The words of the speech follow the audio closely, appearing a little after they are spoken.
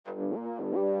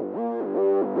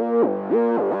All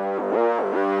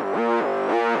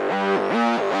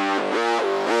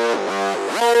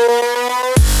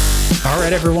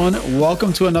right, everyone.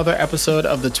 Welcome to another episode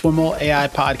of the TWIML AI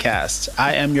podcast.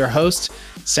 I am your host,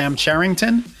 Sam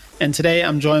Charrington, and today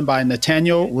I'm joined by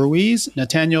Nataniel Ruiz.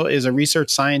 Nataniel is a research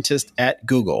scientist at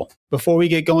Google. Before we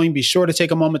get going, be sure to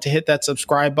take a moment to hit that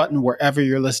subscribe button wherever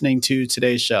you're listening to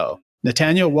today's show.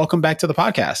 Nataniel, welcome back to the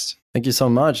podcast. Thank you so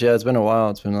much. Yeah, it's been a while.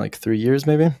 It's been like 3 years,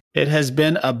 maybe. It has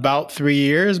been about 3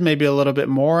 years, maybe a little bit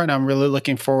more. And I'm really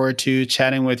looking forward to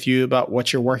chatting with you about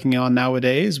what you're working on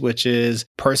nowadays, which is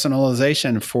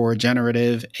personalization for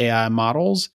generative AI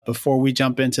models. Before we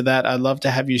jump into that, I'd love to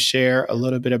have you share a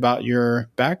little bit about your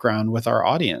background with our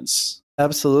audience.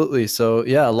 Absolutely. So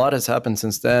yeah, a lot has happened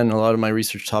since then. A lot of my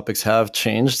research topics have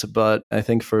changed, but I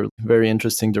think for very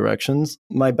interesting directions.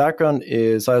 My background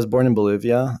is, I was born in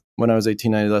Bolivia. When I was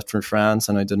 18, I left for France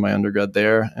and I did my undergrad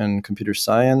there in computer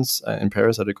science in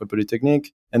Paris at École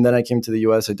Polytechnique. And then I came to the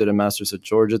US, I did a master's at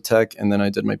Georgia Tech, and then I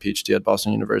did my PhD at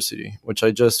Boston University, which I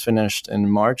just finished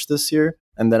in March this year.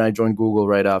 And then I joined Google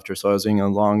right after. So I was doing a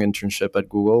long internship at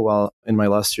Google while in my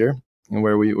last year,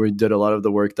 where we did a lot of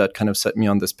the work that kind of set me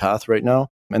on this path right now.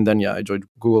 And then, I joined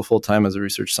Google full-time as a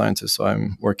research scientist. So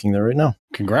I'm working there right now.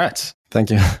 Congrats. Thank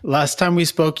you. Last time we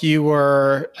spoke, we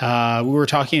were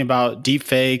talking about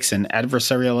deepfakes and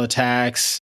adversarial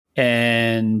attacks,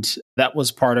 and that was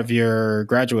part of your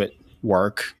graduate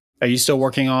work. Are you still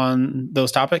working on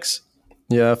those topics?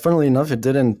 Yeah, funnily enough, it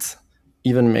didn't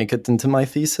even make it into my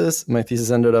thesis. My thesis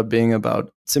ended up being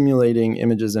about simulating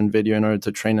images and video in order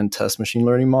to train and test machine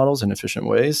learning models in efficient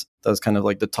ways. That was kind of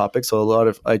like the topic.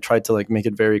 So I tried to make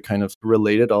it very kind of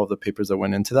related, all of the papers that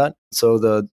went into that. So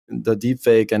the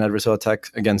deepfake and adversarial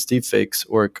attack against deepfakes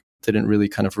work didn't really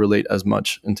kind of relate as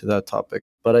much into that topic.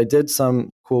 But I did some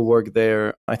cool work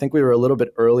there. I think we were a little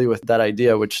bit early with that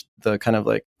idea, which the kind of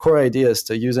core idea is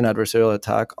to use an adversarial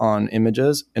attack on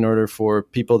images in order for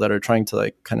people that are trying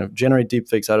to kind of generate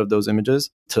deepfakes out of those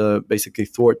images to basically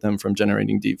thwart them from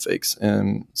generating deepfakes.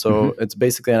 And so it's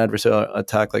basically an adversarial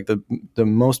attack. The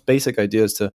most basic idea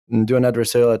is to do an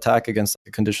adversarial attack against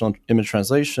a conditional image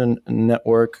translation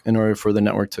network in order for the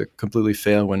network to completely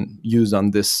fail when used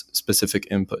on this specific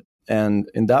input. And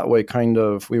in that way,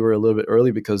 we were a little bit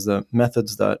early because the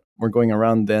methods that were going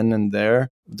around then and there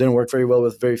didn't work very well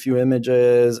with very few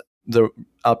images. The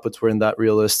outputs weren't that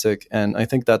realistic. And I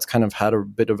think that's kind of had a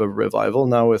bit of a revival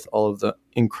now with all of the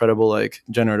incredible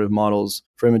generative models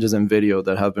for images and video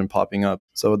that have been popping up.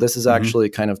 So this is actually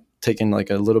kind of taken a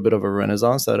little bit of a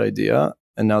renaissance, that idea.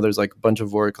 And now there's a bunch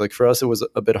of work. For us, it was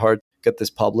a bit hard to get this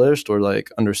published or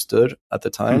understood at the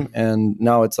time. And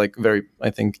now it's very,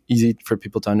 I think, easy for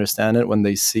people to understand it when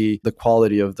they see the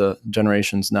quality of the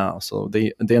generations now. So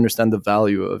they understand the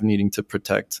value of needing to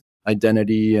protect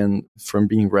identity and from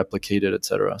being replicated,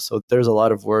 etc. So there's a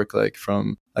lot of work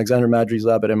from Alexander Madry's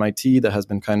lab at MIT that has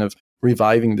been kind of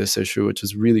reviving this issue, which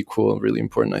is really cool and really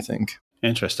important, I think.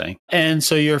 Interesting. And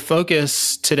so your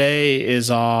focus today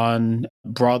is on,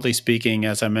 broadly speaking,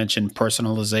 as I mentioned,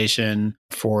 personalization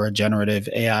for generative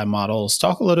AI models.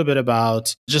 Talk a little bit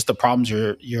about just the problems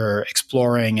you're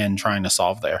exploring and trying to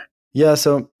solve there. Yeah,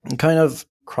 so kind of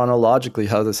chronologically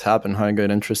how this happened, how I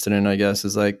got interested in, I guess,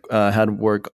 is I had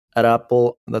work at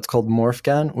Apple that's called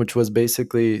MorphGAN, which was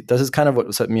basically, this is kind of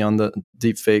what set me on the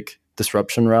deepfake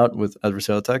disruption route with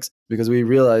adversarial attacks, because we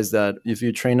realized that if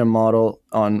you train a model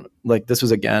on, this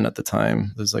was a GAN at the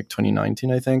time, this was 2019,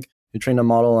 I think, you train a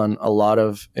model on a lot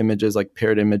of images,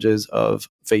 paired images of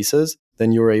faces,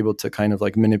 then you were able to kind of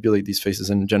manipulate these faces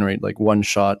and generate one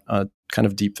shot kind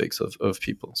of deepfakes of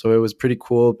people. So it was pretty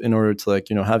cool in order to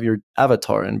have your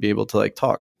avatar and be able to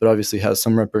talk. But obviously has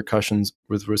some repercussions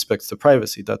with respect to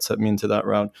privacy. That set me into that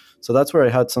route. So that's where I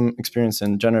had some experience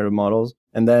in generative models,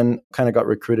 and then kind of got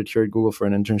recruited here at Google for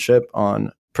an internship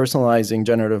on personalizing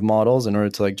generative models in order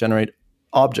to generate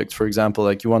objects. For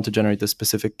example, you want to generate this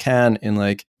specific can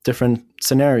in different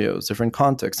scenarios, different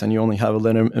contexts, and you only have a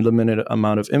limited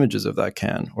amount of images of that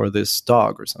can or this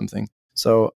dog or something.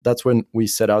 So that's when we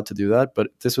set out to do that. But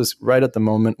this was right at the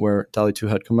moment where DALL-E 2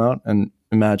 had come out and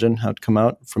Imagine had come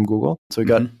out from Google. So we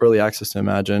got early access to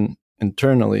Imagine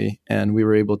internally, and we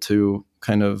were able to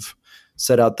kind of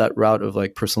set out that route of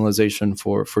personalization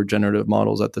for generative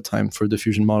models at the time, for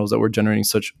diffusion models that were generating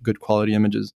such good quality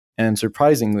images. And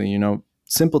surprisingly,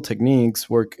 simple techniques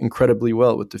work incredibly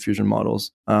well with diffusion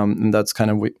models. And that's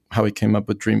kind of how we came up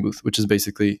with DreamBooth, which is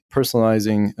basically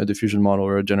personalizing a diffusion model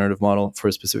or a generative model for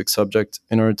a specific subject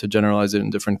in order to generalize it in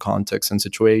different contexts and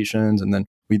situations. And then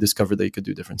we discovered that you could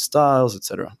do different styles,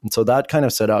 etc. And so that kind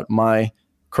of set out my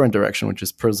current direction, which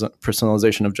is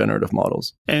personalization of generative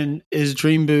models. And is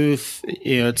DreamBooth,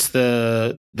 it's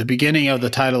the beginning of the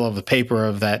title of the paper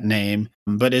of that name,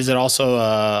 but is it also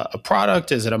a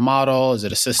product? Is it a model? Is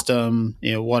it a system?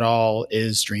 What all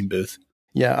is DreamBooth?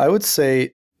 Yeah, I would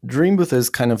say DreamBooth is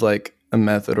kind of like a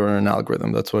method or an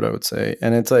algorithm. That's what I would say.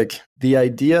 And it's like the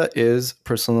idea is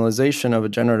personalization of a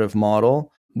generative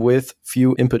model with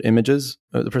few input images.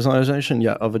 The personalization,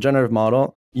 of a generative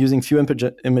model using few input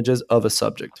images of a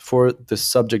subject for the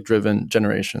subject-driven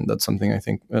generation. That's something I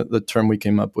think the term we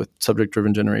came up with,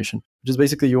 subject-driven generation, which is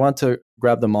basically you want to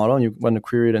grab the model and you want to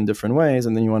query it in different ways,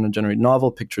 and then you want to generate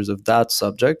novel pictures of that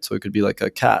subject. So it could be like a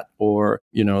cat or,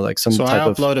 like some type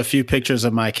of... So I upload a few pictures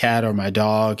of my cat or my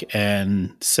dog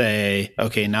and say,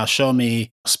 okay, now show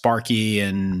me Sparky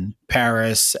in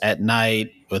Paris at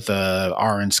night with a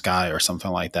orange sky or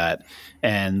something like that.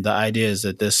 And the idea is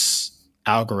that this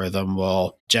algorithm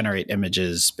will generate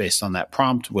images based on that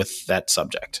prompt with that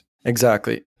subject.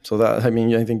 Exactly. So that, I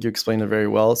think you explained it very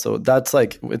well. So that's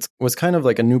like, it was kind of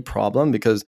like a new problem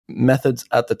because methods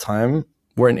at the time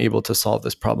weren't able to solve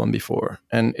this problem before.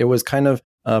 And it was kind of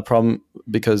a problem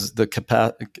because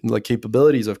the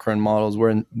capabilities of current models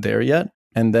weren't there yet.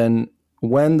 And then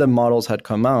when the models had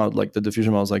come out, like the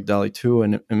diffusion models like DALL-E 2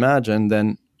 and Imagine,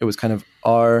 then it was kind of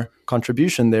our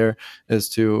contribution there is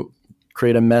to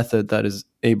create a method that is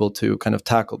able to kind of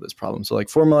tackle this problem. So like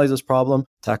formalize this problem,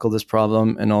 tackle this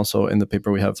problem. And also in the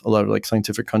paper, we have a lot of like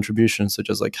scientific contributions, such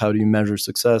as like, how do you measure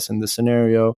success in this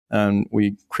scenario? And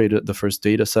we created the first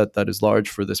data set that is large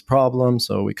for this problem.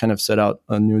 So we kind of set out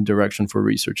a new direction for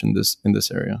research in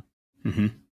this area. Mm-hmm.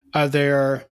 Are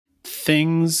there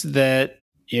things that,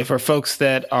 for folks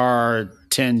that are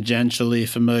tangentially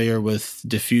familiar with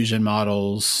diffusion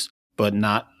models, but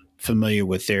not familiar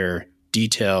with their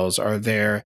details, are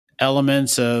there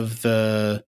elements of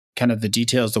the kind of the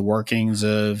details, the workings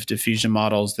of diffusion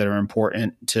models that are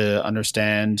important to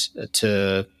understand,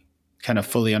 to kind of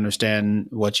fully understand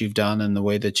what you've done and the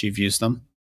way that you've used them?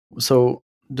 So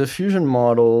diffusion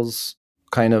models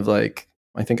kind of like,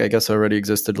 I guess already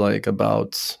existed like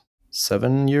about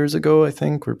 7 years ago, I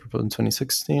think. We were proposed in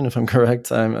 2016, if I'm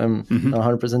correct. I'm not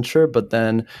 100% sure. But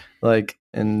then like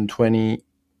in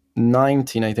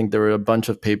 2019, I think there were a bunch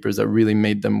of papers that really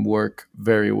made them work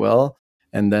very well.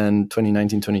 And then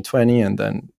 2019, 2020, and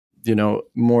then,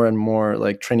 more and more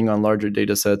like training on larger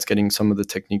data sets, getting some of the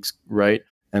techniques right.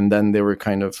 And then they were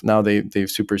kind of, now they've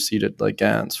superseded like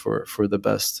GANs for the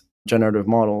best generative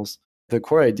models. The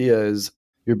core idea is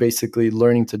you're basically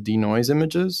learning to denoise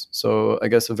images. So I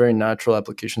guess a very natural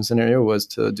application scenario was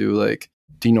to do like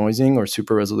denoising or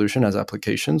super resolution as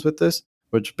applications with this,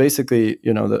 which basically,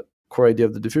 the core idea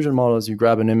of the diffusion model is you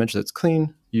grab an image that's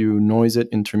clean, you noise it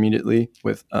intermediately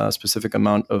with a specific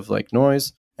amount of like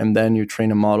noise, and then you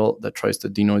train a model that tries to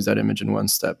denoise that image in one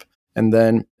step. And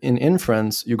then in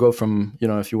inference, you go from,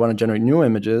 if you want to generate new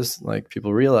images, like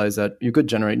people realize that you could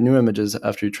generate new images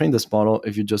after you train this model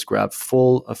if you just grab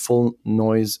a full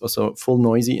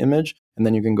noisy image, and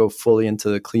then you can go fully into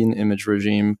the clean image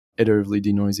regime, iteratively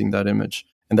denoising that image.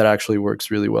 And that actually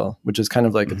works really well, which is kind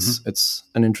of like it's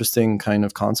an interesting kind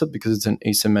of concept because it's an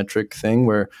asymmetric thing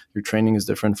where your training is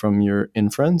different from your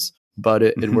inference, but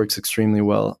it works extremely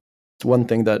well. One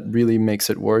thing that really makes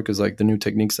it work is like the new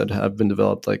techniques that have been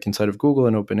developed like inside of Google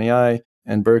and OpenAI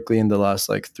and Berkeley in the last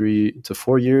like 3 to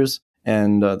 4 years.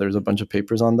 And there's a bunch of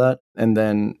papers on that. And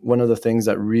then one of the things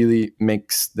that really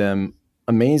makes them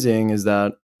amazing is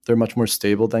that they're much more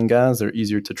stable than GANs. They're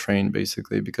easier to train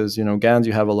basically because, GANs,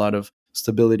 you have a lot of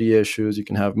stability issues. You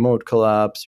can have mode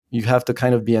collapse. You have to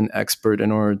kind of be an expert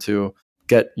in order to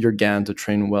get your GAN to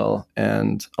train well.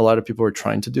 And a lot of people are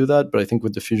trying to do that. But I think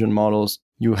with diffusion models,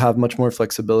 you have much more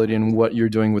flexibility in what you're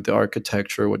doing with the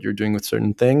architecture, what you're doing with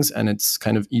certain things, and it's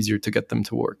kind of easier to get them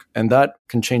to work. And that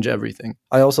can change everything.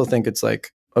 I also think it's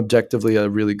like objectively a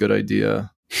really good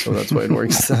idea. So that's why it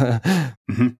works.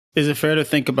 Is it fair to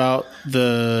think about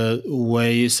the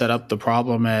way you set up the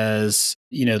problem as,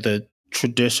 the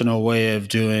traditional way of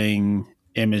doing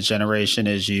image generation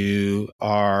is you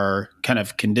are kind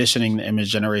of conditioning the image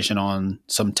generation on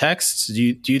some text?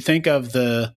 Do you think of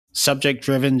the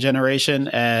subject-driven generation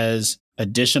as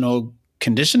additional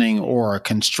conditioning or a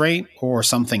constraint or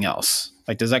something else?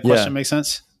 Like, does that question make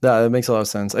sense? Yeah, it makes a lot of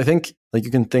sense. I think like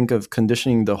you can think of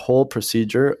conditioning the whole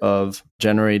procedure of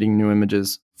generating new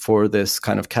images for this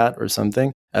kind of cat or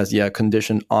something as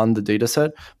conditioned on the data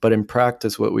set. But in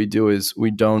practice, what we do is we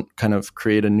don't kind of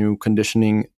create a new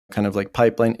conditioning kind of like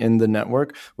pipeline in the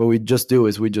network. What we just do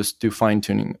is we just do fine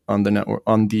tuning on the network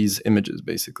on these images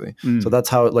basically. So that's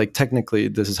how it like technically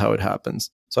this is how it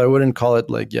happens. So I wouldn't call it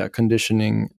like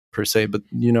conditioning per se, but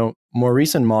more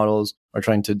recent models are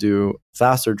trying to do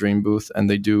faster DreamBooth, and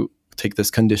they do take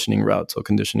this conditioning route, so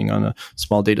conditioning on a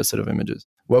small data set of images.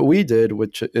 What we did,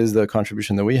 which is the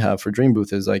contribution that we have for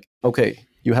DreamBooth, is like, okay,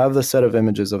 you have the set of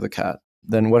images of the cat.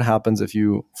 Then what happens if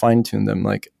you fine-tune them?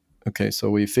 Like, okay, so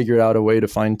we figured out a way to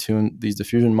fine-tune these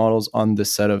diffusion models on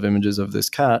this set of images of this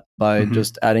cat by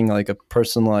just adding like a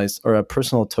personalized or a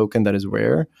personal token that is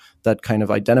rare that kind of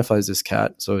identifies this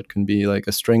cat. So it can be like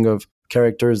a string of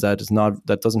characters that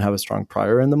doesn't have a strong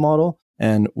prior in the model.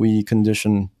 And we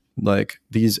condition like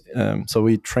these. So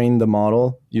we train the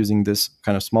model using this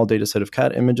kind of small data set of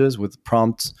cat images with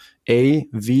prompts A,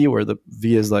 V, where the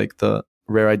V is like the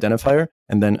rare identifier,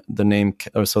 and then the name,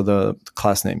 so the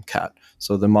class name cat.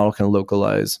 So the model can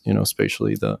localize,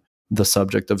 spatially the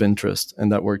subject of interest,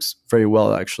 and that works very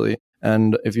well actually.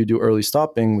 And if you do early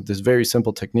stopping with this very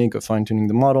simple technique of fine-tuning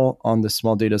the model on this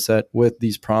small data set with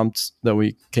these prompts that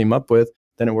we came up with,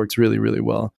 then it works really, really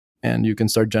well. And you can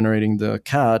start generating the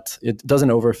cat. It doesn't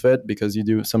overfit because you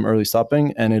do some early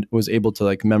stopping, and it was able to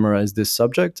like memorize this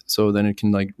subject. So then it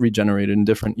can like regenerate it in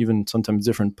different, even sometimes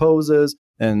different poses,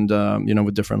 and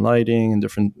with different lighting and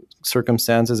different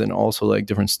circumstances, and also like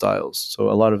different styles.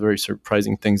 So a lot of very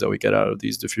surprising things that we get out of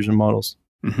these diffusion models.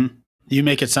 Mm-hmm. You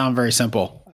make it sound very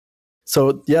simple.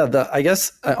 So yeah,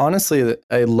 honestly,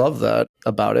 I love that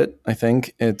about it. I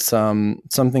think it's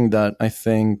something that I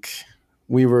think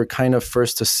we were kind of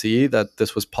first to see that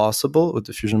this was possible with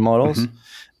diffusion models.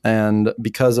 And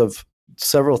because of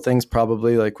several things,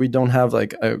 probably like we don't have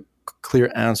like a clear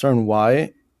answer on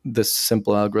why this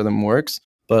simple algorithm works,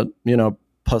 but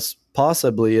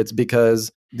possibly it's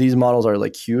because these models are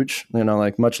like huge,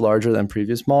 like much larger than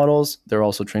previous models. They're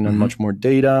also trained on much more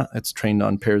data. It's trained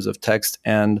on pairs of text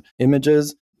and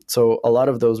images. So a lot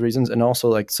of those reasons, and also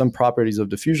like some properties of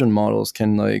diffusion models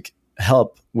can like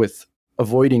help with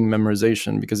avoiding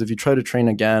memorization, because if you try to train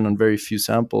again on very few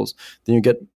samples, then you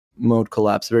get mode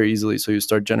collapse very easily. So you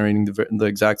start generating the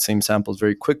exact same samples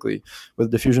very quickly.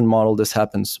 With diffusion model, this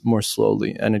happens more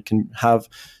slowly, and it can have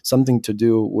something to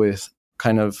do with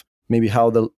kind of maybe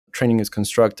how the training is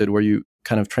constructed, where you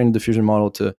kind of train the diffusion model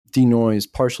to denoise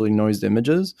partially noised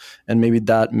images, and maybe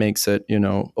that makes it,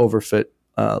 overfit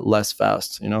less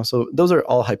fast, So those are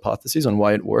all hypotheses on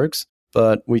why it works.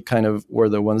 But we kind of were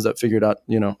the ones that figured out,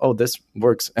 this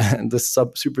works, and this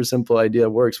super simple idea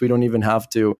works. We don't even have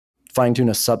to fine-tune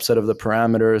a subset of the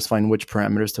parameters, find which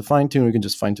parameters to fine-tune. We can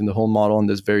just fine-tune the whole model on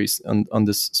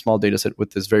this small data set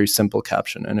with this very simple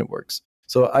caption, and it works.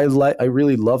 So I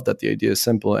really love that the idea is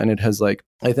simple, and it has like,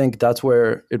 I think that's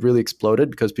where it really exploded,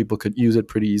 because people could use it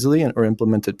pretty easily or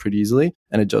implement it pretty easily,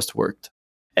 and it just worked.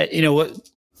 What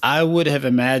I would have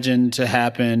imagined to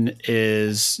happen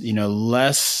is,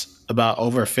 less about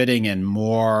overfitting and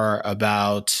more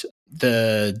about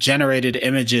the generated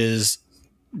images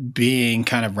being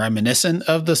kind of reminiscent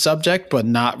of the subject, but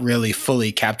not really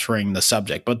fully capturing the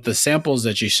subject. But the samples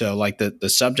that you show, like the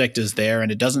subject is there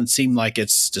and it doesn't seem like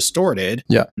it's distorted.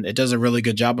 Yeah. It does a really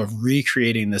good job of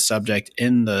recreating the subject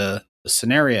in the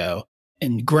scenario.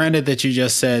 And granted that you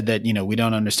just said that, we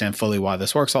don't understand fully why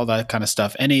this works, all that kind of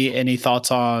stuff. Any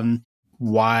thoughts on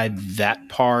why that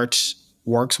part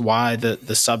works, why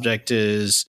the subject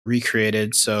is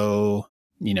recreated so,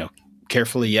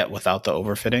 carefully yet without the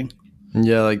overfitting?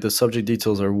 Yeah, like the subject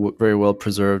details are very well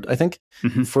preserved. I think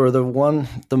for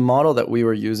the model that we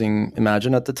were using,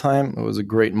 Imagine at the time, it was a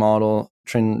great model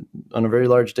trained on a very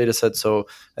large data set. So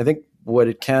I think what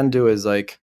it can do is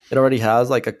like, it already has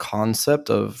like a concept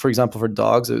of, for example, for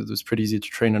dogs, it was pretty easy to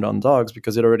train it on dogs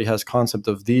because it already has concept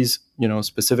of these,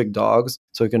 specific dogs.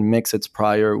 So it can mix its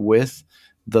prior with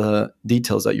the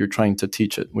details that you're trying to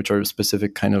teach it, which are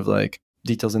specific kind of like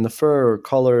details in the fur or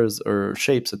colors or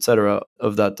shapes, etc.,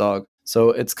 of that dog.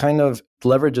 So it's kind of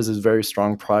leverages this very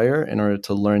strong prior in order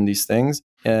to learn these things.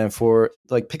 And for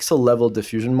like pixel level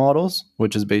diffusion models,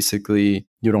 which is basically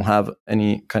you don't have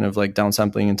any kind of like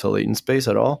downsampling into latent space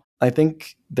at all, I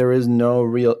think there is no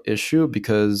real issue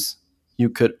because you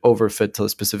could overfit to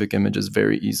specific images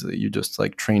very easily. You just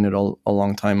like train it a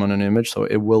long time on an image, so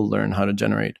it will learn how to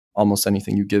generate almost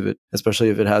anything you give it, especially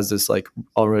if it has this like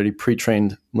already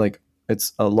pre-trained, like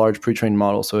it's a large pre-trained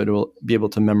model, so it will be able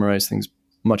to memorize things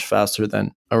much faster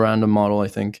than a random model, I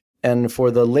think. And for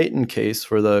the latent case,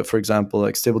 for example,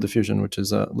 like Stable Diffusion, which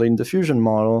is a latent diffusion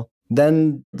model,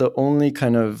 then the only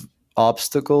kind of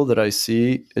obstacle that I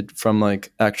see it from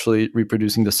like actually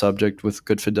reproducing the subject with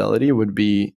good fidelity would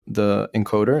be the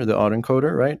encoder, the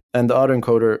autoencoder, right? And the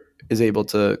autoencoder is able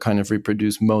to kind of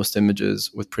reproduce most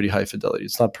images with pretty high fidelity.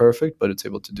 It's not perfect, but it's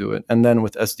able to do it. And then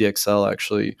with SDXL,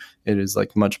 actually, it is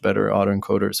like much better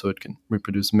autoencoder, so it can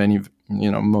reproduce many,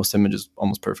 most images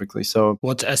almost perfectly. So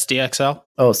what's SDXL?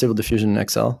 Oh, Stable Diffusion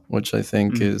XL, which I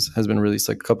think has been released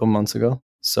like a couple months ago.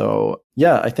 So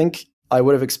yeah, I think I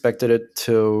would have expected it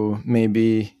to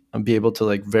maybe be able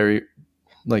to very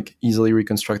easily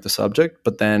reconstruct the subject,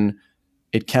 but then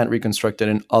it can't reconstruct it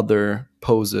in other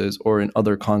poses or in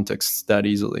other contexts that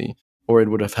easily, or it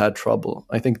would have had trouble.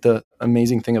 I think the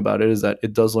amazing thing about it is that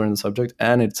it does learn the subject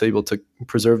and it's able to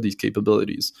preserve these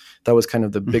capabilities. That was kind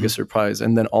of the biggest surprise.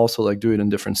 And then also do it in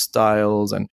different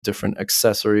styles and different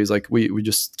accessories. We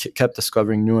just kept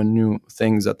discovering new and new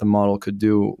things that the model could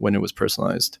do when it was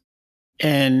personalized.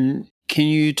 And can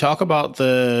you talk about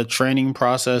the training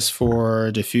process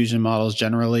for diffusion models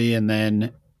generally, and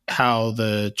then how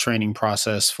the training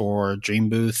process for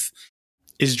DreamBooth?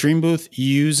 Is DreamBooth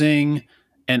using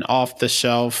an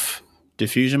off-the-shelf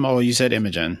diffusion model? You said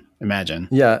Imagine.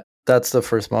 Yeah, that's the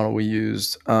first model we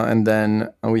used. And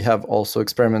then we have also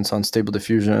experiments on Stable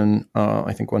Diffusion,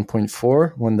 I think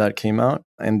 1.4 when that came out.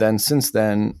 And then since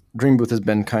then, DreamBooth has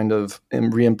been kind of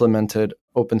re-implemented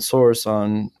open source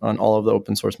on all of the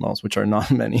open source models, which are not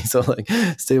many. So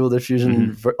Stable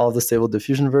Diffusion, all the Stable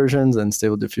Diffusion versions and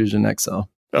Stable Diffusion XL.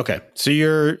 Okay. So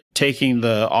you're taking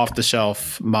the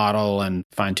off-the-shelf model and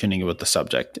fine-tuning it with the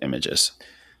subject images.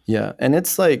 Yeah. And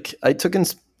it's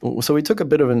we took a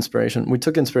bit of inspiration. We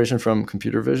took inspiration from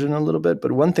computer vision a little bit,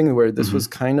 but one thing where this was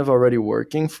kind of already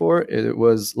working for, it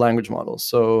was language models.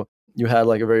 So you had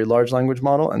a very large language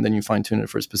model and then you fine-tune it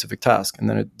for a specific task. And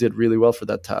then it did really well for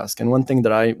that task. And one thing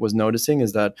that I was noticing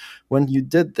is that when you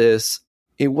did this,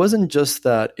 it wasn't just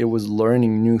that it was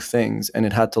learning new things and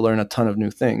it had to learn a ton of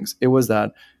new things. It was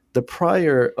that the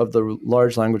prior of the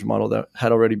large language model that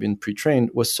had already been pre-trained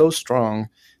was so strong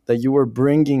that you were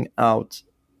bringing out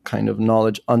kind of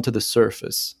knowledge onto the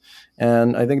surface.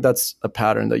 And I think that's a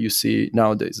pattern that you see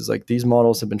nowadays. Is these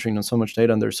models have been trained on so much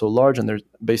data and they're so large and they're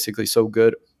basically so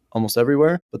good almost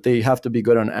everywhere, but they have to be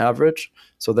good on average.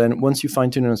 So then once you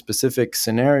fine tune in a specific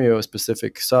scenario, a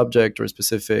specific subject, or a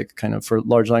specific kind of for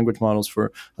large language models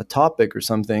for a topic or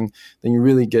something, then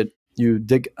you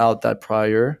dig out that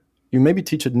prior. You maybe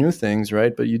teach it new things,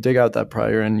 right? But you dig out that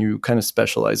prior and you kind of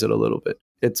specialize it a little bit.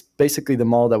 It's basically the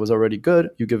model that was already good.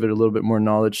 You give it a little bit more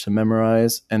knowledge to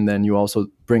memorize, and then you also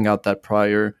bring out that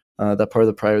prior, that part of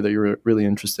the prior that you're really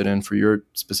interested in for your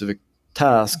specific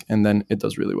task, and then it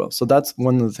does really well. So that's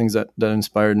one of the things that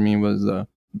inspired me was the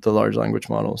large language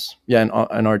models. Yeah,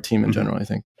 and our team in general, I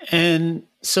think. And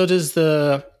so does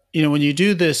when you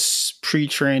do this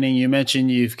pre-training, you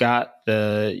mentioned you kind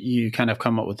of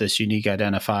come up with this unique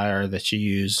identifier that you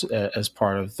use as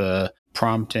part of the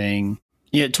prompting.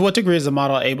 Yeah, to what degree is the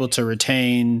model able to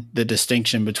retain the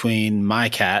distinction between my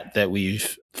cat that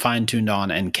we've fine-tuned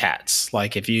on and cats?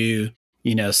 Like if you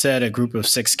said a group of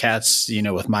 6 cats,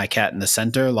 with my cat in the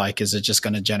center, is it just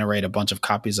going to generate a bunch of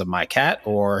copies of my cat,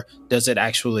 or does it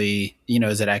actually,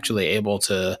 is it actually able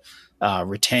to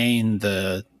retain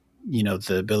the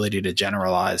ability to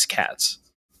generalize cats?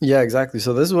 Yeah, exactly.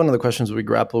 So this is one of the questions we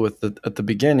grapple with at the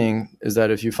beginning, is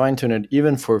that if you fine tune it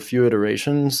even for a few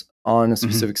iterations on a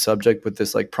specific subject with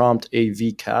this prompt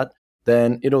AV cat,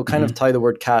 then it'll kind of tie the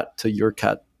word cat to your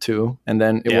cat too, and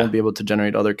then it won't be able to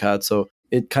generate other cats. So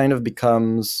it kind of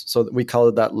becomes, so we call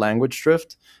it that language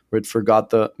drift, where it forgot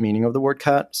the meaning of the word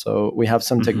cat. So we have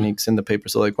some techniques in the paper.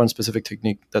 So one specific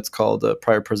technique that's called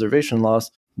prior preservation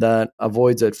loss that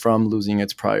avoids it from losing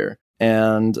its prior.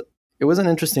 And it was an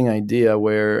interesting idea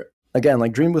where, again,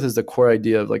 DreamBooth is the core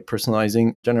idea of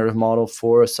personalizing generative model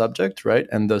for a subject, right?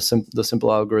 And the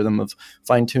simple algorithm of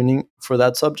fine-tuning for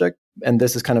that subject. And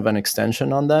this is kind of an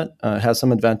extension on that. It has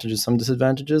some advantages, some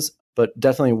disadvantages. But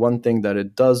definitely one thing that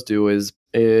it does do is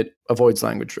it avoids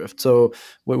language drift. So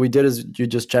what we did is you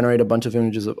just generate a bunch of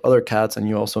images of other cats and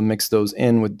you also mix those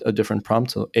in with a different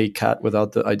prompt, so a cat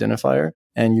without the identifier,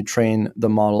 and you train the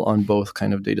model on both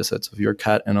kind of data sets of your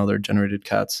cat and other generated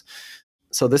cats.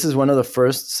 So this is one of the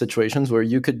first situations where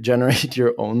you could generate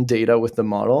your own data with the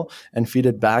model and feed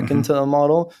it back into a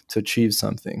model to achieve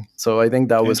something. So I think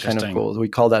that was kind of cool. We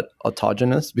call that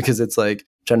autogenous because it's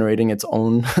generating its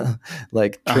own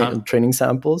training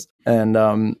samples. And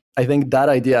I think that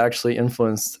idea actually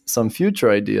influenced some future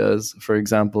ideas. For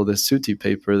example, this SuTI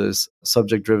paper, this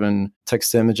subject-driven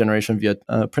text-to-image generation via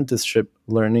apprenticeship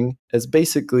learning, is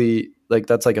basically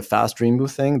that's a fast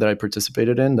DreamBooth thing that I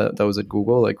participated in. That was at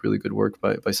Google, really good work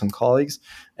by some colleagues.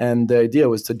 And the idea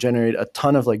was to generate a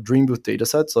ton of DreamBooth data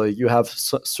sets. So you have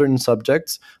certain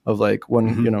subjects of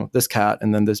one, this cat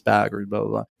and then this bag or blah, blah,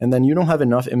 blah. And then you don't have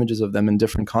enough images of them in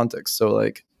different contexts. So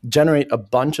generate a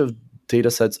bunch of data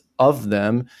sets of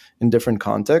them in different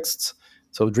contexts.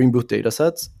 So DreamBooth data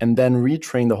sets, and then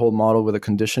retrain the whole model with a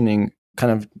conditioning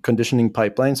kind of conditioning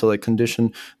pipeline. So like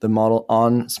condition the model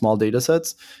on small data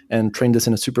sets and train this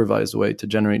in a supervised way to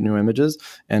generate new images.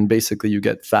 And basically you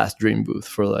get fast DreamBooth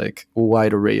for like a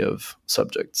wide array of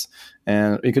subjects.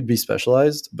 And it could be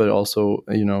specialized, but also,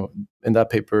 in that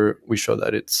paper, we show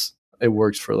that it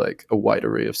works for like a wide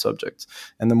array of subjects.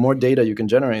 And the more data you can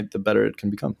generate, the better it can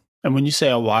become. And when you say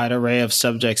a wide array of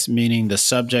subjects, meaning the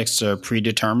subjects are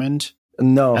predetermined?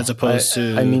 No, as opposed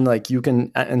to... I mean, like you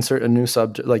can insert a new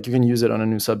subject, like you can use it on a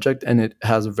new subject and it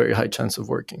has a very high chance of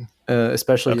working,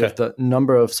 especially if the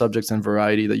number of subjects and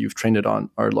variety that you've trained it on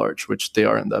are large, which they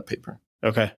are in that paper.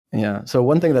 Okay. Yeah. So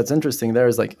one thing that's interesting there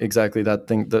is like exactly that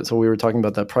thing. So we were talking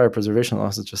about that prior preservation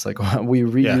loss. It's just like we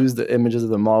reuse the images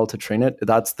of the model to train it.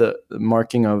 That's the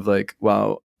marking of like,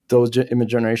 wow, those image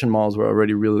generation models were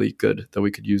already really good that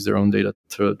we could use their own data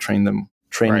to train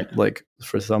like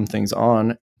for some things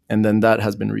on. And then that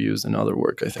has been reused in other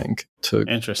work, I think, to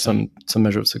some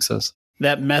measure of success.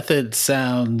 That method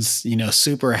sounds,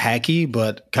 super hacky,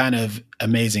 but kind of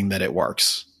amazing that it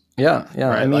works. Yeah.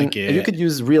 Right? I mean, you could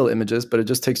use real images, but it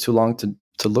just takes too long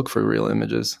to look for real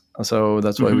images. So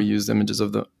that's why we used images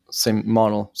of the same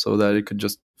model so that it could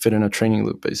just fit in a training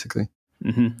loop, basically.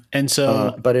 Mm-hmm. And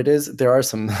so, but there are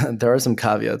some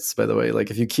caveats, by the way. Like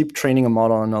if you keep training a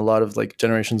model on a lot of like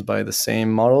generations by the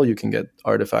same model, you can get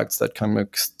artifacts that kind of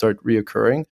start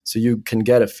reoccurring. So you can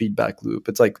get a feedback loop.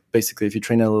 It's like basically if you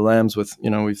train LLMs with,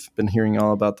 we've been hearing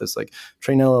all about this, like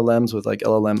train LLMs with like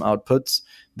LLM outputs,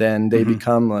 then they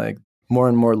become like more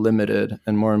and more limited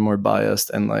and more biased,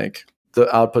 and like the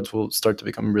outputs will start to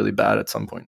become really bad at some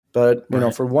point. But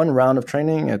for one round of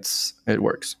training, it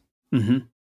works. Mm-hmm.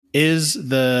 Is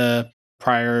the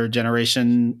prior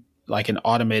generation like an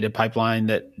automated pipeline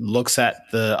that looks at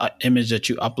the image that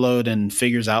you upload and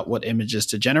figures out what images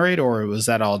to generate, or was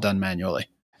that all done manually?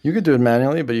 You could do it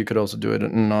manually, but you could also do it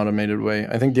in an automated way.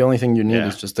 I think the only thing you need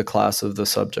is just the class of the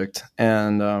subject.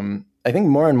 And I think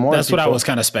more and more that's what I was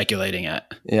kind of speculating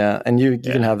at. Yeah, and you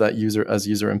can have that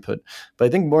user input. But I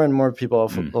think more and more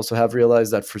people also have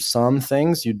realized that for some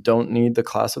things, you don't need the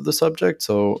class of the subject.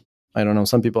 So I don't know,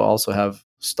 some people also have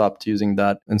stopped using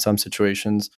that in some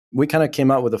situations. We kind of came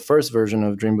out with the first version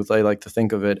of DreamBooth, I like to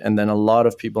think of it, and then a lot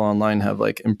of people online have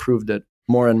like improved it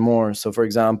more and more. So for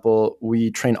example,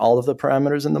 we train all of the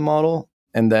parameters in the model,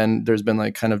 and then there's been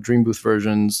like kind of DreamBooth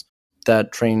versions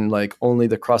that train like only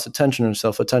the cross-attention or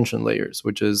self-attention layers,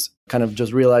 which is kind of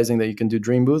just realizing that you can do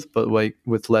DreamBooth, but like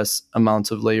with less amounts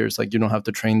of layers. Like you don't have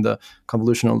to train the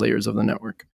convolutional layers of the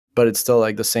network, but it's still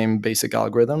like the same basic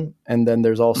algorithm. And then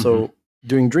there's also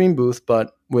doing DreamBooth,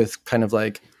 but with kind of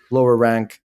like lower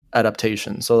rank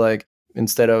adaptation. So like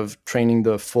instead of training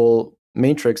the full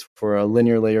matrix for a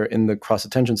linear layer in the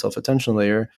cross-attention, self-attention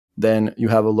layer, then you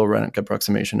have a low rank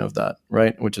approximation of that,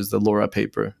 right? Which is the LoRa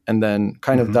paper. And then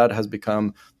kind of that has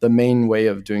become the main way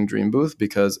of doing DreamBooth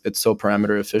because it's so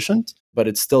parameter efficient, but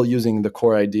it's still using the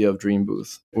core idea of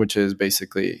DreamBooth, which is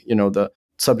basically, the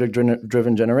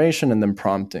subject-driven generation and then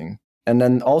prompting. And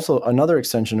then also another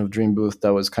extension of DreamBooth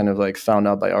that was kind of like found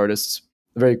out by artists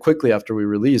very quickly after we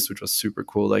released, which was super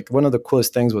cool. Like one of the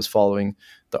coolest things was following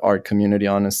the art community,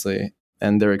 honestly,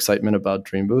 and their excitement about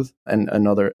DreamBooth and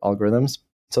other algorithms.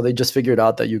 So they just figured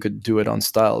out that you could do it on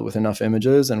style with enough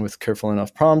images and with careful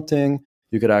enough prompting.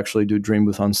 You could actually do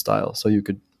DreamBooth on style. So you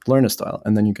could learn a style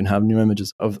and then you can have new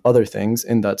images of other things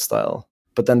in that style.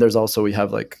 But then we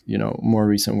have like, more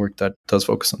recent work that does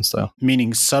focus on style.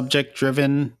 Meaning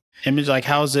subject-driven image, like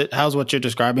how's what you're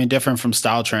describing different from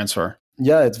style transfer?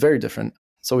 Yeah, it's very different.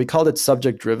 So we called it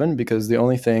subject-driven because the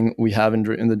only thing we have in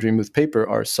the DreamBooth paper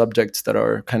are subjects that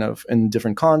are kind of in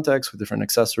different contexts with different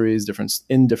accessories,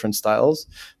 in different styles,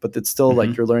 but it's still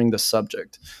like you're learning the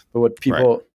subject. But what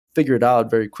people figured out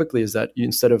very quickly is that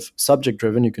instead of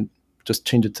subject-driven, you can just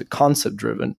change it to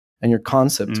concept-driven, and your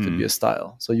concept could be a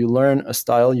style. So you learn a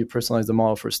style, you personalize the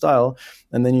model for style,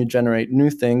 and then you generate new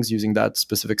things using that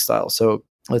specific style. So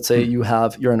let's say you're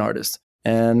an artist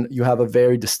and you have a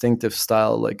very distinctive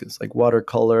style, like it's like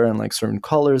watercolor and like certain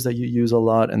colors that you use a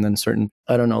lot, and then certain,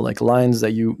 I don't know, like lines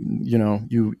that you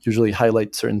usually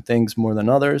highlight certain things more than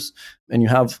others, and you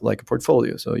have like a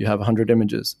portfolio. So you have 100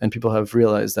 images, and people have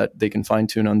realized that they can fine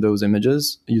tune on those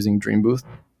images using DreamBooth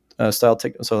style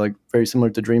so like very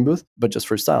similar to DreamBooth, but just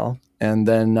for style. And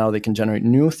then now they can generate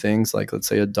new things, like let's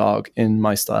say a dog in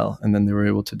my style, and then they were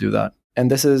able to do that. And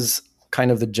this is kind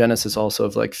of the genesis also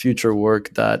of like future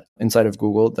work that inside of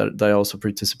Google that I also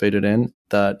participated in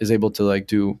that is able to like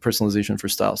do personalization for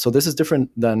style. So this is different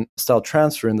than style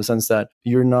transfer in the sense that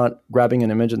you're not grabbing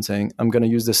an image and saying, I'm going to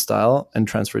use this style and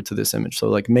transfer it to this image. So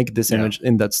like make this image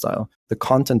in that style. The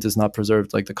content is not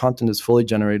preserved. Like the content is fully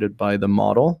generated by the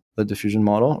model, the diffusion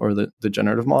model or the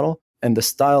generative model. And the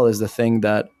style is the thing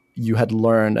that you had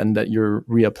learned and that you're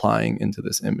reapplying into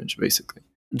this image, basically.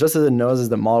 Just as it knows, as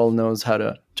the model knows how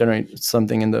to generate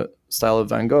something in the style of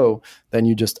Van Gogh, then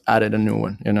you just added a new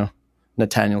one,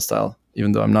 Nataniel style,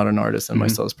 even though I'm not an artist and my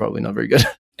style is probably not very good.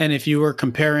 And if you were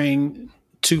comparing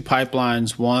two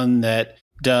pipelines, one that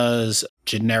does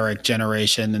generic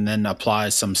generation and then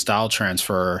applies some style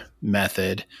transfer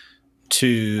method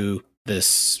to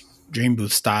this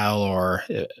DreamBooth style, or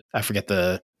I forget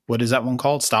what is that one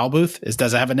called? StyleBooth?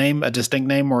 Does it have a distinct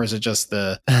name, or is it just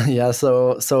the... Yeah,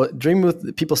 so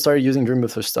DreamBooth, people started using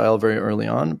DreamBooth for style very early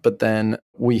on, but then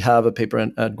we have a paper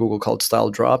at Google called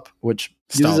StyleDrop, which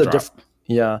uses a different...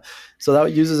 Yeah, so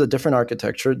that uses a different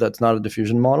architecture that's not a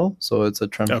diffusion model. So it's a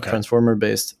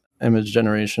transformer-based image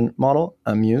generation model,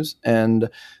 Muse. And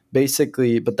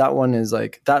basically, but that one is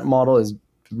like, that model is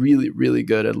really, really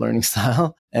good at learning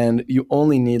style. And you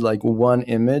only need like one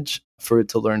image for it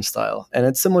to learn style. And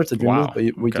it's similar to DreamBooth,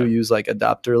 but we do use like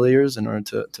adapter layers in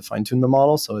order to fine tune the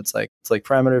model. So it's like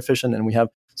parameter efficient, and we have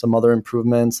some other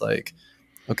improvements like,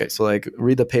 okay, so like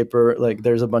read the paper, like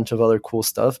there's a bunch of other cool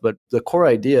stuff, but the core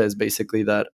idea is basically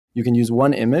that you can use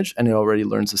one image and it already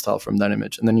learns the style from that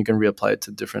image, and then you can reapply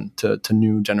it to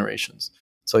new generations.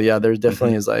 So yeah, there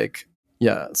definitely is like,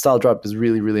 StyleDrop is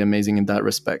really, really amazing in that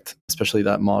respect, especially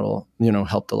that model,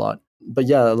 helped a lot. But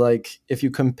yeah, like if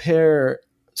you compare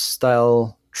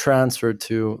style transfer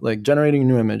to like generating a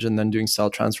new image and then doing style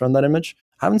transfer on that image,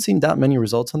 I haven't seen that many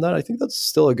results on that. I think that's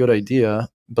still a good idea,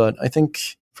 but I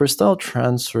think for style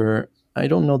transfer, I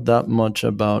don't know that much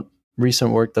about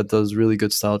recent work that does really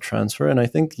good style transfer. And I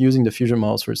think using diffusion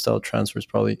models for style transfer is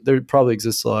there probably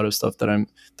exists a lot of stuff that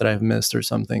I've missed or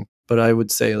something. But I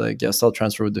would say like, style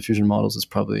transfer with diffusion models is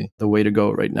probably the way to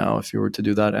go right now if you were to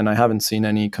do that. And I haven't seen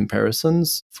any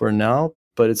comparisons for now,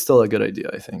 but it's still a good idea,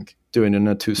 I think, doing it in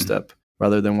a two-step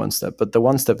rather than one step. But the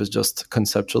one step is just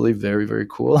conceptually very, very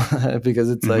cool because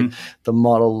it's like the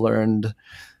model learned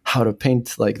how to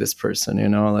paint like this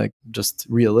person, like just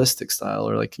realistic style,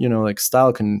 or like, like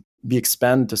style can be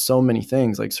expanded to so many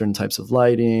things, like certain types of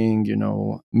lighting,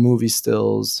 movie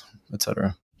stills,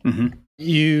 etc.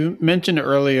 You mentioned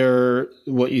earlier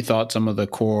what you thought some of the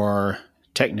core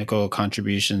technical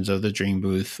contributions of the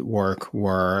DreamBooth work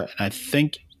were. And I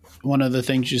think one of the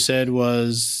things you said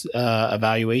was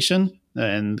evaluation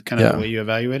and kind of the way you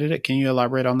evaluated it. Can you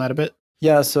elaborate on that a bit?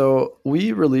 Yeah, so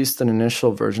we released an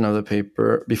initial version of the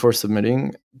paper before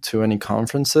submitting to any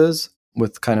conferences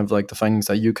with kind of like the findings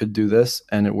that you could do this,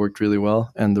 and it worked really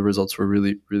well, and the results were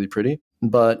really, really pretty.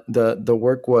 But the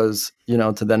work was,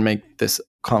 to then make this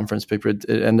conference paper, it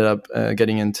ended up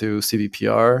getting into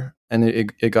CVPR, and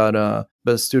it got a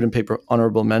student paper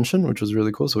honorable mention, which was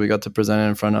really cool. So we got to present it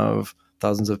in front of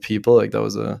thousands of people. Like that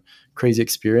was a crazy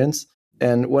experience.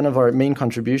 And one of our main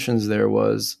contributions there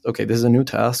was, okay, this is a new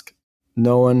task.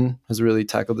 No one has really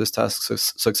tackled this task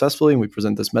successfully, and we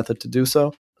present this method to do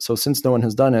so. So since no one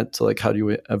has done it, so like how do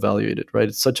you evaluate it, right?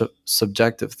 It's such a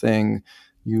subjective thing.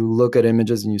 You look at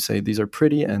images and you say, these are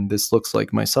pretty and this looks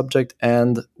like my subject,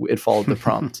 and it followed the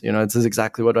prompt. This is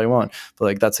exactly what I want. But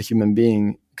like that's a human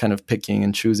being kind of picking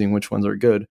and choosing which ones are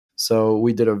good. So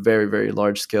we did a very, very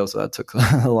large scale. So that took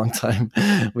a long time.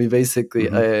 We basically,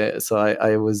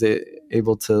 I was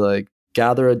able to like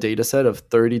gather a data set of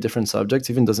 30 different subjects,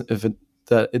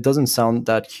 it doesn't sound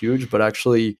that huge, but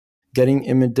actually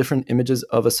getting different images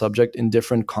of a subject in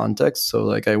different contexts. So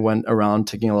like I went around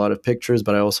taking a lot of pictures,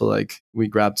 but I also we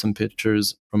grabbed some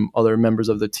pictures from other members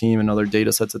of the team and other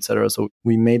data sets, etc. So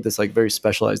we made this like very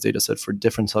specialized data set for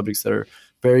different subjects that are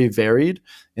very varied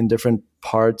in different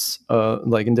parts,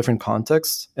 like in different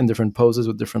contexts and different poses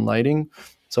with different lighting.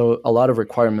 So a lot of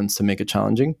requirements to make it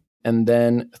challenging. And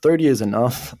then 30 is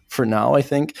enough for now, I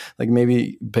think. Like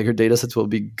maybe bigger data sets will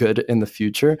be good in the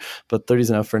future, but 30 is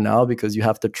enough for now because you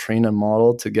have to train a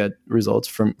model to get results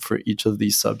for each of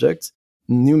these subjects.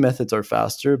 New methods are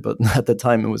faster, but at the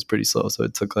time it was pretty slow. So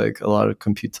it took like a lot of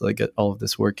compute to like get all of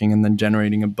this working and then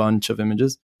generating a bunch of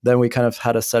images. Then we kind of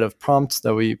had a set of prompts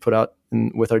that we put out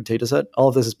with our data set. All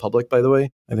of this is public, by the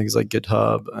way. I think it's like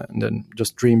GitHub and then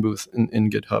just DreamBooth in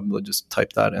GitHub. We'll just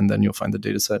type that and then you'll find the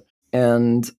data set.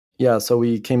 And yeah, so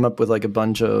we came up with like a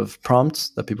bunch of prompts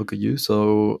that people could use.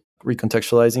 So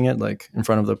recontextualizing it like in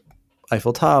front of the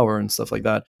Eiffel Tower and stuff like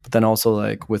that. But then also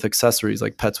like with accessories,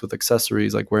 like pets with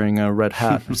accessories, like wearing a red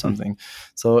hat or something.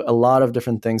 So a lot of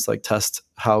different things like test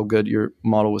how good your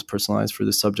model was personalized for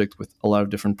the subject with a lot of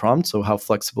different prompts. So how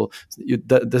flexible,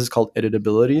 this is called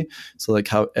editability. So like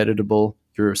how editable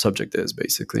your subject is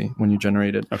basically when you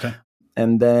generate it. Okay.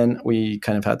 And then we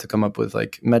kind of had to come up with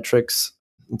like metrics.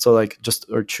 So like just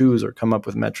or choose or come up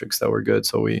with metrics that were good.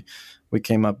 So we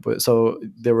came up with, so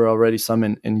there were already some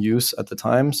in use at the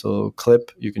time. So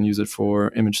clip, you can use it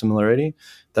for image similarity.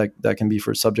 That can be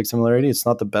for subject similarity. It's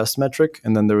not the best metric.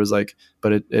 And then there was like,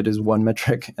 but it is one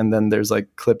metric. And then there's like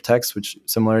clip text, which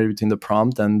similarity between the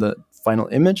prompt and the final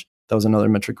image. That was another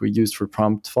metric we used for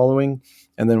prompt following.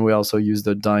 And then we also used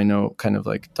the Dino, kind of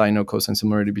like Dino cosine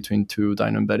similarity between two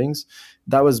Dino embeddings.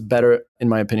 That was better, in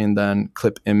my opinion, than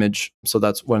clip image. So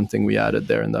that's one thing we added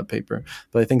there in that paper.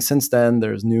 But I think since then,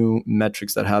 there's new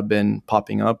metrics that have been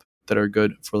popping up that are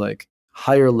good for like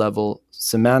higher level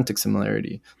semantic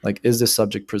similarity. Like, is this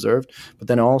subject preserved? But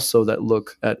then also that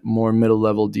look at more middle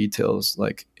level details,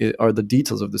 like are the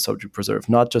details of the subject preserved?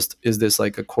 Not just, is this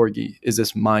like a corgi? Is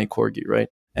this my corgi, right?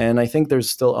 And I think there's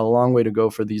still a long way to go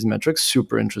for these metrics.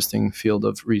 Super interesting field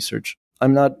of research.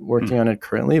 I'm not working on it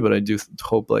currently, but I do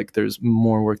hope like there's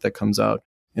more work that comes out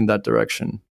in that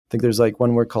direction. I think there's like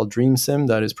one work called DreamSim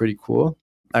that is pretty cool.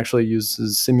 Actually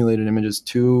uses simulated images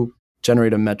to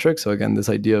generate a metric. So again, this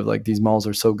idea of like these models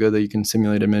are so good that you can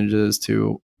simulate images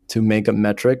to make a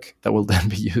metric that will then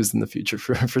be used in the future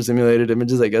for simulated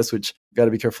images, I guess, which got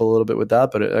to be careful a little bit with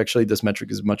that. But actually, this metric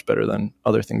is much better than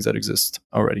other things that exist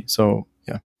already. So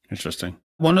yeah. Interesting.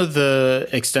 One of the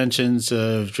extensions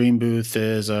of DreamBooth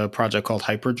is a project called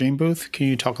HyperDreamBooth. Can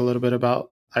you talk a little bit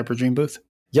about HyperDreamBooth?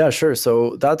 Yeah, sure.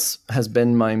 So that's has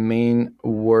been my main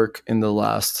work in the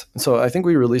last. So I think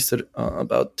we released it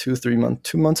about 2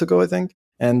 months ago, I think.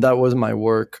 And that was my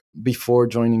work before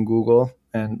joining Google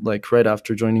and like right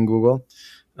after joining Google,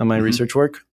 my research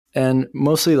work. And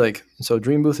mostly like, so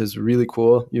DreamBooth is really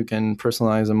cool. You can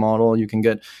personalize a model. You can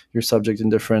get your subject in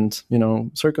different,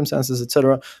 circumstances,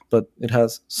 etc. But it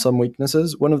has some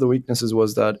weaknesses. One of the weaknesses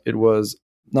was that it was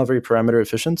not very parameter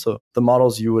efficient. So the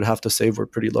models you would have to save were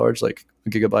pretty large, like a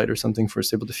gigabyte or something for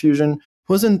stable diffusion.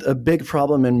 Wasn't a big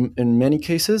problem in many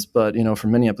cases, but for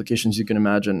many applications you can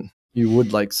imagine you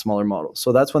would like smaller models.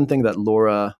 So that's one thing that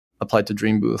LoRa applied to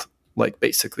DreamBooth, like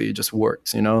basically just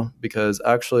works, because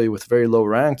actually with very low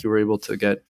rank, you were able to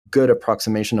get good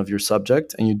approximation of your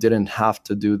subject and you didn't have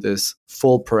to do this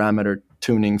full parameter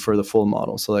tuning for the full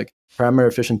model. So like parameter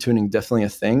efficient tuning, definitely a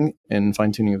thing in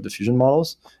fine tuning of diffusion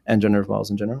models and generative models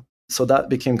in general. So that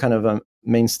became kind of a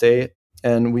mainstay.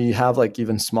 And we have like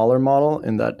even smaller model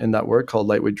in that work called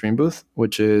Lightweight DreamBooth,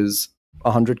 which is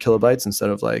 100 kilobytes instead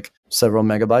of like several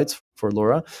megabytes for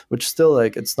LoRa, which still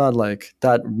like, it's not like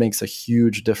that makes a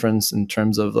huge difference in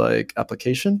terms of like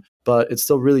application, but it's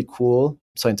still really cool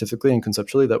scientifically and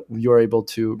conceptually that you're able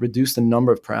to reduce the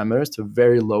number of parameters to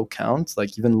very low count,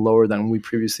 like even lower than we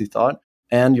previously thought.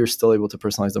 And you're still able to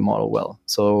personalize the model well.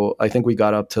 So I think we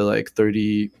got up to like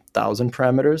 30,000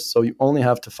 parameters. So you only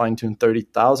have to fine tune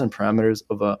 30,000 parameters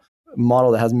of a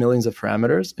model that has millions of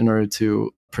parameters in order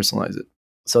to personalize it.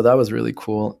 So that was really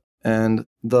cool. And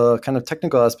the kind of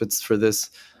technical aspects for this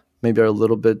maybe are a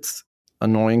little bit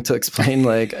annoying to explain,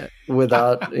 like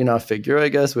without a figure, I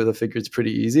guess. With a figure, it's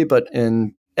pretty easy. But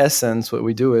in essence, what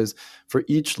we do is for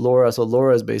each LoRa, so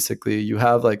LoRa is basically you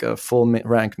have like a full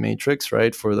rank matrix,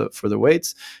 right, for the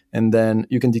weights, and then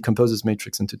you can decompose this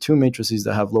matrix into two matrices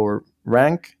that have lower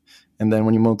rank, and then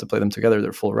when you multiply them together,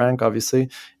 they're full rank, obviously.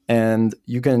 And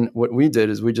what we did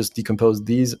is we just decomposed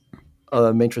these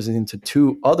matrices into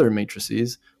two other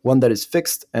matrices, one that is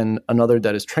fixed and another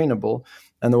that is trainable.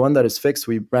 And the one that is fixed,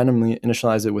 we randomly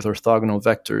initialize it with orthogonal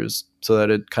vectors so that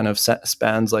it kind of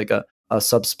spans like a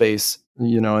subspace,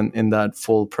 in that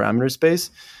full parameter space.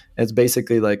 It's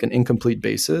basically like an incomplete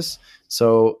basis.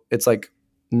 So it's like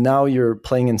now you're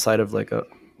playing inside of like a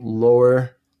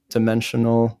lower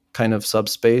dimensional kind of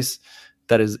subspace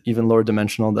that is even lower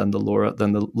dimensional than the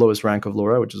lowest rank of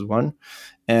LoRa, which is 1.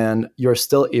 And you're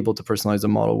still able to personalize the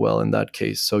model well in that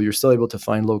case. So you're still able to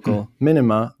find local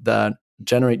minima that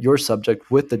generate your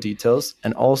subject with the details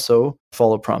and also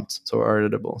follow prompts, so are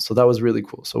editable. So that was really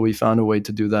cool. So we found a way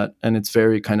to do that. And it's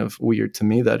very kind of weird to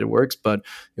me that it works, but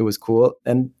it was cool.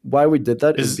 And why we did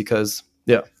that is because,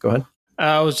 yeah, go ahead.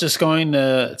 I was just going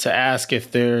to ask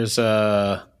if there's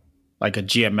like a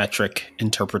geometric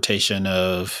interpretation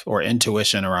of or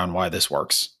intuition around why this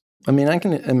works. I mean, I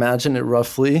can imagine it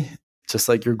roughly, just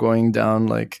like you're going down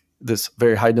like this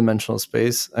very high dimensional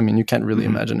space. I mean, you can't really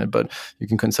imagine it, but you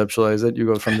can conceptualize it. You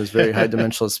go from this very high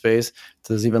dimensional space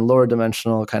to this even lower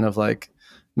dimensional kind of like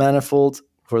manifold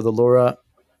for the LoRa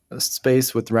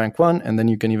space with rank 1, and then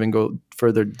you can even go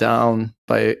further down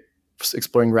by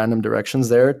exploring random directions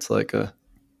there to like a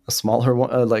smaller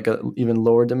one, like a even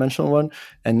lower dimensional one,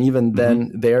 and even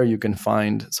then there you can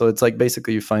find. So it's like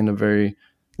basically you find a very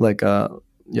like a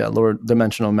lower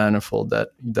dimensional manifold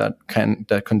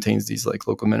that contains these like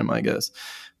local minima, I guess.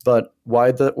 But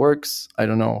why that works, I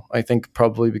don't know. I think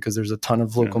probably because there's a ton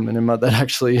of local minima that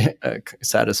actually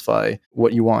satisfy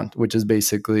what you want, which is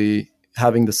basically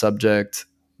having the subject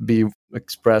be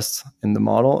expressed in the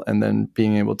model and then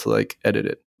being able to like edit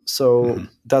it. So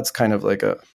that's kind of like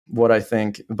what I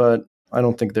think, but I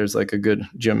don't think there's like a good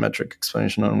geometric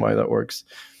explanation on why that works.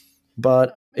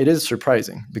 But it is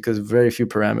surprising because very few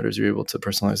parameters you're able to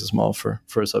personalize this model for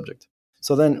a subject.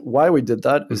 So then why we did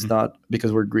that is not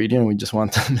because we're greedy and we just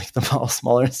want to make the model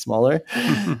smaller and smaller.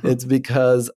 It's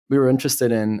because we were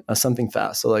interested in something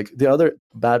fast. So like the other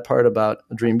bad part about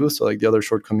DreamBooth, so like the other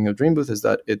shortcoming of DreamBooth is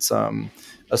that it's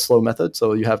a slow method.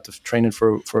 So you have to train it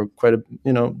for quite a,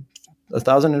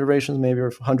 1,000 iterations, maybe,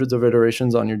 or hundreds of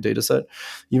iterations on your data set.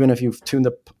 Even if you've tuned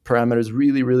the parameters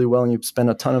really, really well and you spend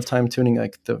a ton of time tuning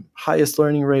like the highest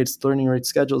learning rate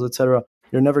schedules, etc.,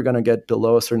 you're never going to get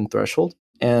below a certain threshold.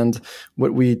 And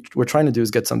what we're trying to do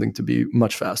is get something to be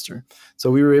much faster. So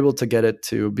we were able to get it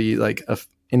to be like a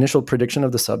initial prediction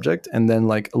of the subject and then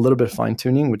like a little bit of fine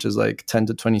tuning, which is like 10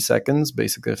 to 20 seconds,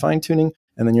 basically a fine tuning.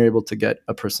 And then you're able to get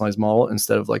a personalized model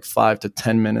instead of like 5 to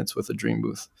 10 minutes with a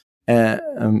DreamBooth.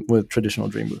 With traditional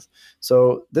DreamBooth.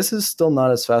 So this is still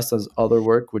not as fast as other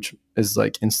work, which is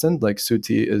like instant, like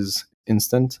SuTI is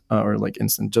instant or like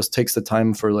instant, just takes the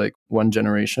time for like one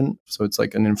generation. So it's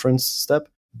like an inference step.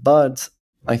 But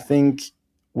I think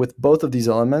with both of these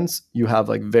elements, you have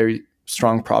like very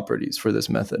strong properties for this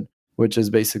method, which is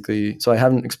basically, so I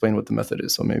haven't explained what the method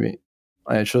is. So maybe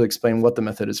I should explain what the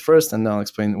method is first, and then I'll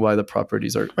explain why the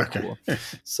properties are cool.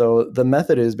 So the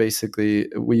method is basically,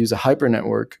 we use a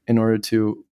hypernetwork in order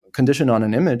to condition on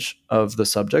an image of the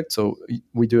subject. So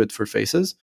we do it for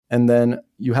faces. And then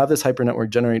you have this hypernetwork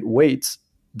generate weights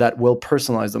that will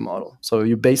personalize the model. So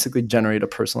you basically generate a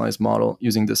personalized model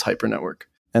using this hypernetwork.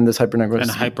 And this hypernetwork...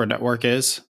 And a hypernetwork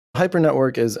is?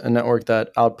 Hypernetwork is a network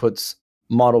that outputs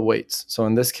model weights. So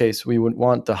in this case, we would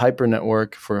want the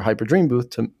hypernetwork for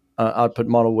HyperDreamBooth to output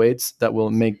model weights that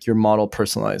will make your model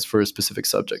personalized for a specific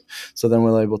subject. So then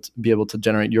we'll be able to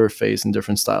generate your face in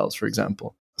different styles, for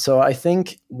example. So I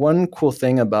think one cool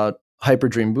thing about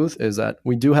HyperDreamBooth is that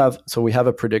we have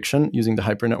a prediction using the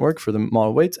hypernetwork for the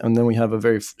model weights, and then we have a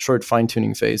very short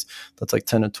fine-tuning phase that's like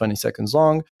 10 to 20 seconds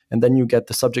long, and then you get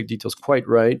the subject details quite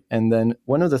right. And then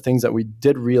one of the things that we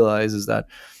did realize is that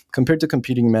compared to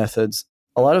competing methods,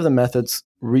 a lot of the methods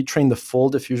retrain the full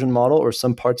diffusion model or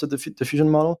some parts of the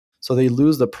diffusion model. So they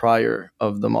lose the prior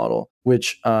of the model,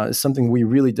 which is something we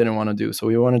really didn't want to do. So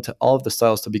we wanted all of the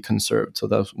styles to be conserved. So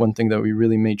that's one thing that we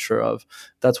really made sure of.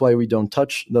 That's why we don't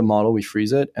touch the model, we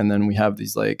freeze it. And then we have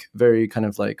these like very kind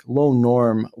of like low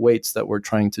norm weights that we're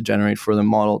trying to generate for the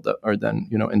model that are then,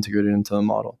 integrated into the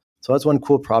model. So that's one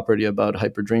cool property about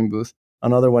HyperDreamBooth.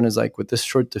 Another one is like with this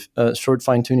short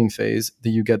fine-tuning phase,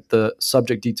 that you get the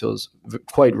subject details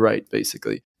quite right,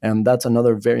 basically. And that's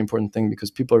another very important thing because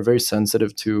people are very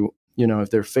sensitive to, if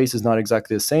their face is not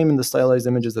exactly the same in the stylized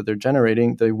images that they're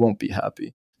generating, they won't be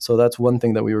happy. So that's one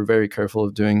thing that we were very careful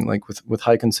of doing, like with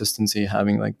high consistency,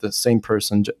 having like the same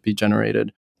person be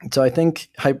generated. So I think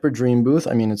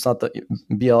HyperDreamBooth, it's not the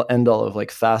be-all end-all of like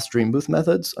fast DreamBooth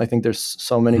methods. I think there's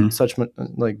so many such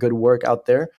like good work out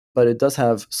there, but it does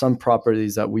have some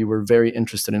properties that we were very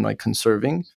interested in like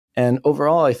conserving. And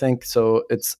overall, I think, so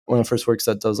it's one of the first works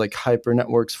that does like hyper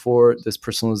networks for this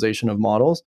personalization of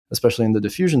models, especially in the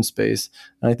diffusion space.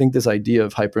 And I think this idea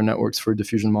of hyper networks for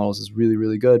diffusion models is really,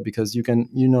 really good because you can,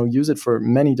 use it for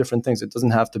many different things. It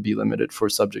doesn't have to be limited for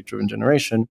subject-driven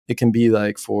generation. It can be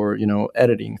like for,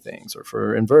 editing things or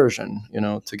for inversion,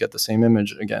 to get the same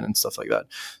image again and stuff like that.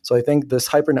 So I think this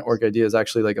hyper network idea is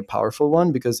actually like a powerful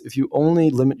one because if you only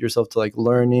limit yourself to like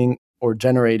learning or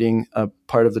generating a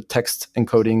part of the text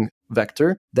encoding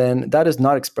vector, then that is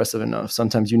not expressive enough.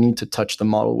 Sometimes you need to touch the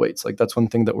model weights. Like that's one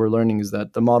thing that we're learning is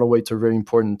that the model weights are very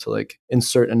important to like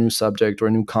insert a new subject or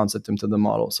a new concept into the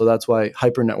model. So that's why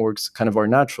hypernetworks kind of are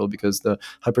natural because the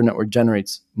hypernetwork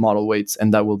generates model weights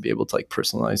and that will be able to like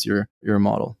personalize your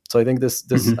model. So I think this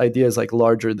idea is like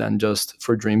larger than just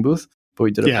for DreamBooth. But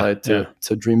we did apply it to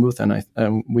DreamBooth,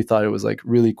 and we thought it was like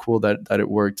really cool that it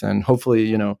worked, and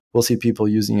hopefully, we'll see people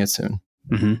using it soon.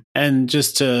 And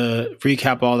just to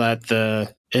recap all that,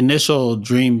 the initial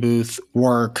DreamBooth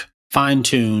work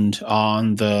fine-tuned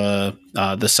on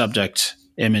the subject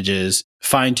images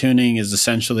fine tuning is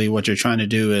essentially what you're trying to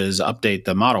do is update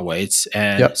the model weights.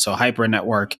 And so Hyper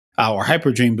Network or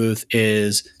HyperDreamBooth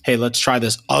is, hey, let's try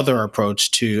this other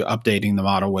approach to updating the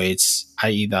model weights,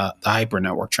 i.e. the Hyper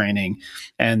Network training.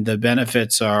 And the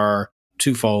benefits are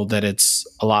twofold, that it's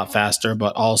a lot faster,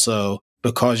 but also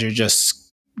because you're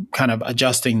just kind of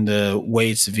adjusting the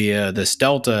weights via this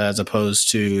delta as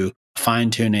opposed to fine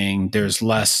tuning, there's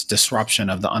less disruption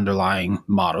of the underlying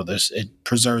model. It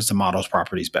preserves the model's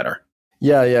properties better.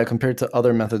 Yeah, compared to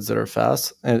other methods that are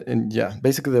fast. And yeah,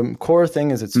 basically the core thing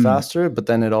is it's faster, but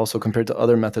then it also compared to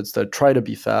other methods that try to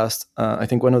be fast. I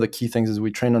think one of the key things is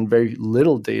we train on very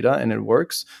little data and it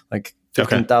works, like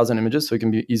 15,000 images, so it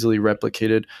can be easily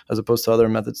replicated as opposed to other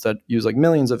methods that use like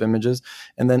millions of images.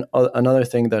 And then another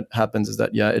thing that happens is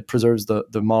that, it preserves the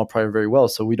model prior very well,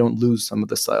 so we don't lose some of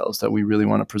the styles that we really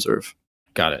want to preserve.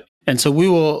 Got it. And so we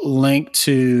will link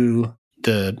to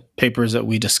the papers that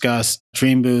we discussed,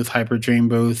 DreamBooth,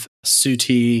 HyperDreamBooth,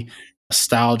 SuTI,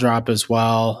 StyleDrop as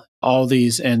well, all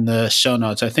these in the show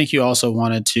notes. I think you also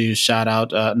wanted to shout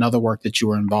out another work that you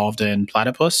were involved in,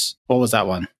 Platypus. What was that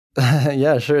one?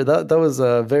 Yeah, sure. That was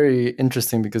very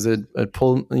interesting because it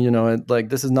pulled,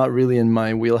 this is not really in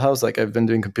my wheelhouse. Like I've been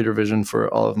doing computer vision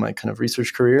for all of my kind of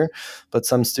research career, but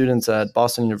some students at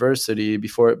Boston University,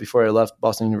 before I left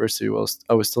Boston University,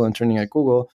 I was still interning at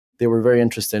Google. They were very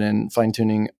interested in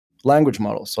fine-tuning language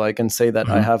models. So I can say that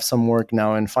I have some work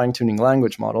now in fine-tuning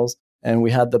language models, and we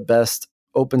had the best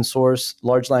open source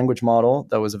large language model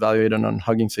that was evaluated on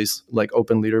Hugging Face, like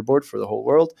open leaderboard for the whole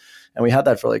world. And we had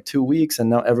that for like 2 weeks, and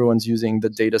now everyone's using the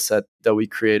data set that we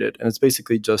created. And it's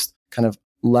basically just kind of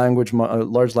large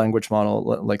language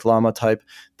model, like llama type,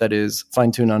 that is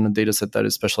fine-tuned on a data set that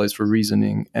is specialized for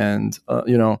reasoning. And,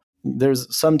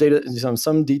 there's some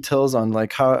details on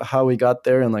like how we got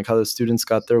there and like how the students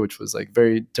got there, which was like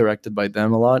very directed by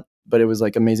them a lot. But it was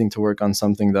like amazing to work on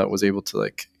something that was able to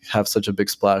like have such a big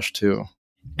splash too.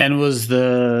 And was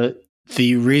the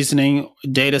reasoning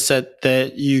data set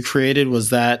that you created, was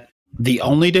that the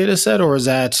only data set, or is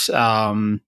that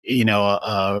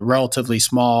a relatively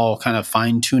small kind of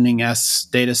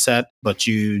fine-tuning-esque data set, but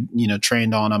you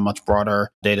trained on a much broader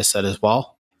data set as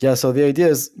well? Yeah, so the idea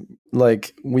is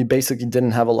like we basically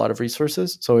didn't have a lot of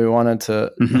resources. So we wanted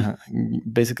to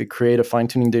basically create a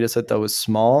fine-tuning data set that was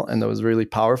small and that was really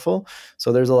powerful.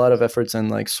 So there's a lot of efforts in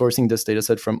like sourcing this data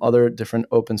set from other different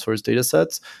open source data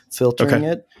sets, filtering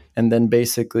it, and then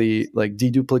basically like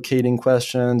deduplicating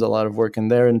questions, a lot of work in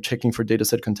there, and checking for data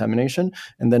set contamination,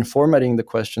 and then formatting the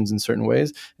questions in certain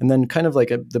ways. And then kind of like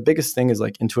the biggest thing is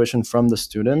like intuition from the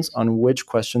students on which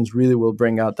questions really will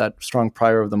bring out that strong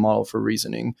prior of the model for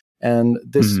reasoning. And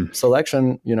this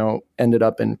selection, ended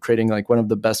up in creating like one of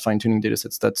the best fine-tuning data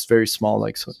sets that's very small.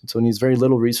 Like so it needs very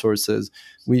little resources.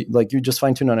 You just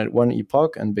fine-tune on it one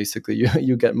epoch, and basically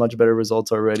you get much better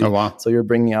results already. Oh, wow. So you're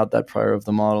bringing out that prior of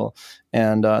the model.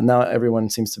 And now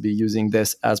everyone seems to be using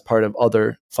this as part of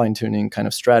other fine-tuning kind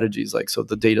of strategies. Like so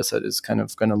the data set is kind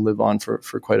of going to live on for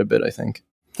quite a bit, I think.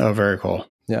 Oh, very cool.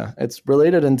 Yeah, it's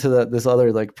related into this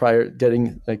other like prior,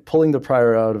 pulling the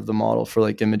prior out of the model for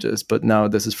like images, but now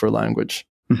this is for language.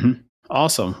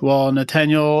 Awesome. Well,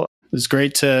 Nataniel, it was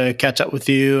great to catch up with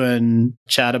you and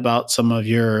chat about some of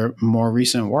your more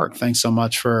recent work. Thanks so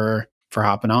much for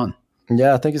hopping on.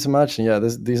 Yeah, thank you so much. Yeah,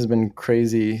 these has been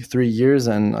crazy 3 years,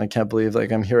 and I can't believe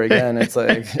like I'm here again. It's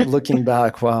like looking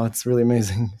back, wow, it's really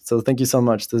amazing. So thank you so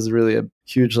much. This is really a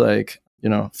huge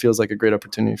feels like a great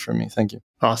opportunity for me. Thank you.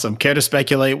 Awesome. Care to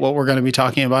speculate what we're going to be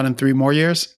talking about in 3 more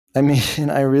years? I mean,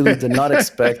 I really did not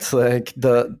expect like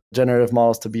the generative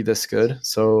models to be this good.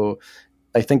 So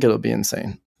I think it'll be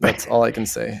insane. That's all I can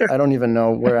say. I don't even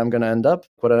know where I'm going to end up,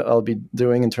 what I'll be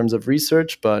doing in terms of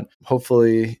research, but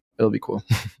hopefully it'll be cool.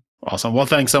 Awesome. Well,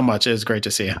 thanks so much. It was great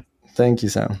to see you. Thank you,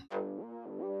 Sam.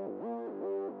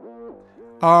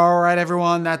 All right,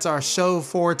 everyone. That's our show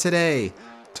for today.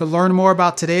 To learn more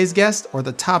about today's guest or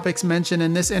the topics mentioned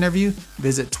in this interview,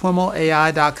 visit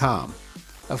twimlai.com.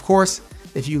 Of course,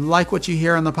 if you like what you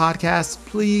hear on the podcast,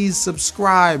 please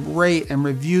subscribe, rate, and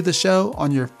review the show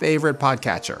on your favorite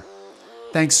podcatcher.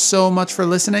 Thanks so much for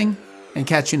listening, and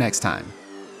catch you next time.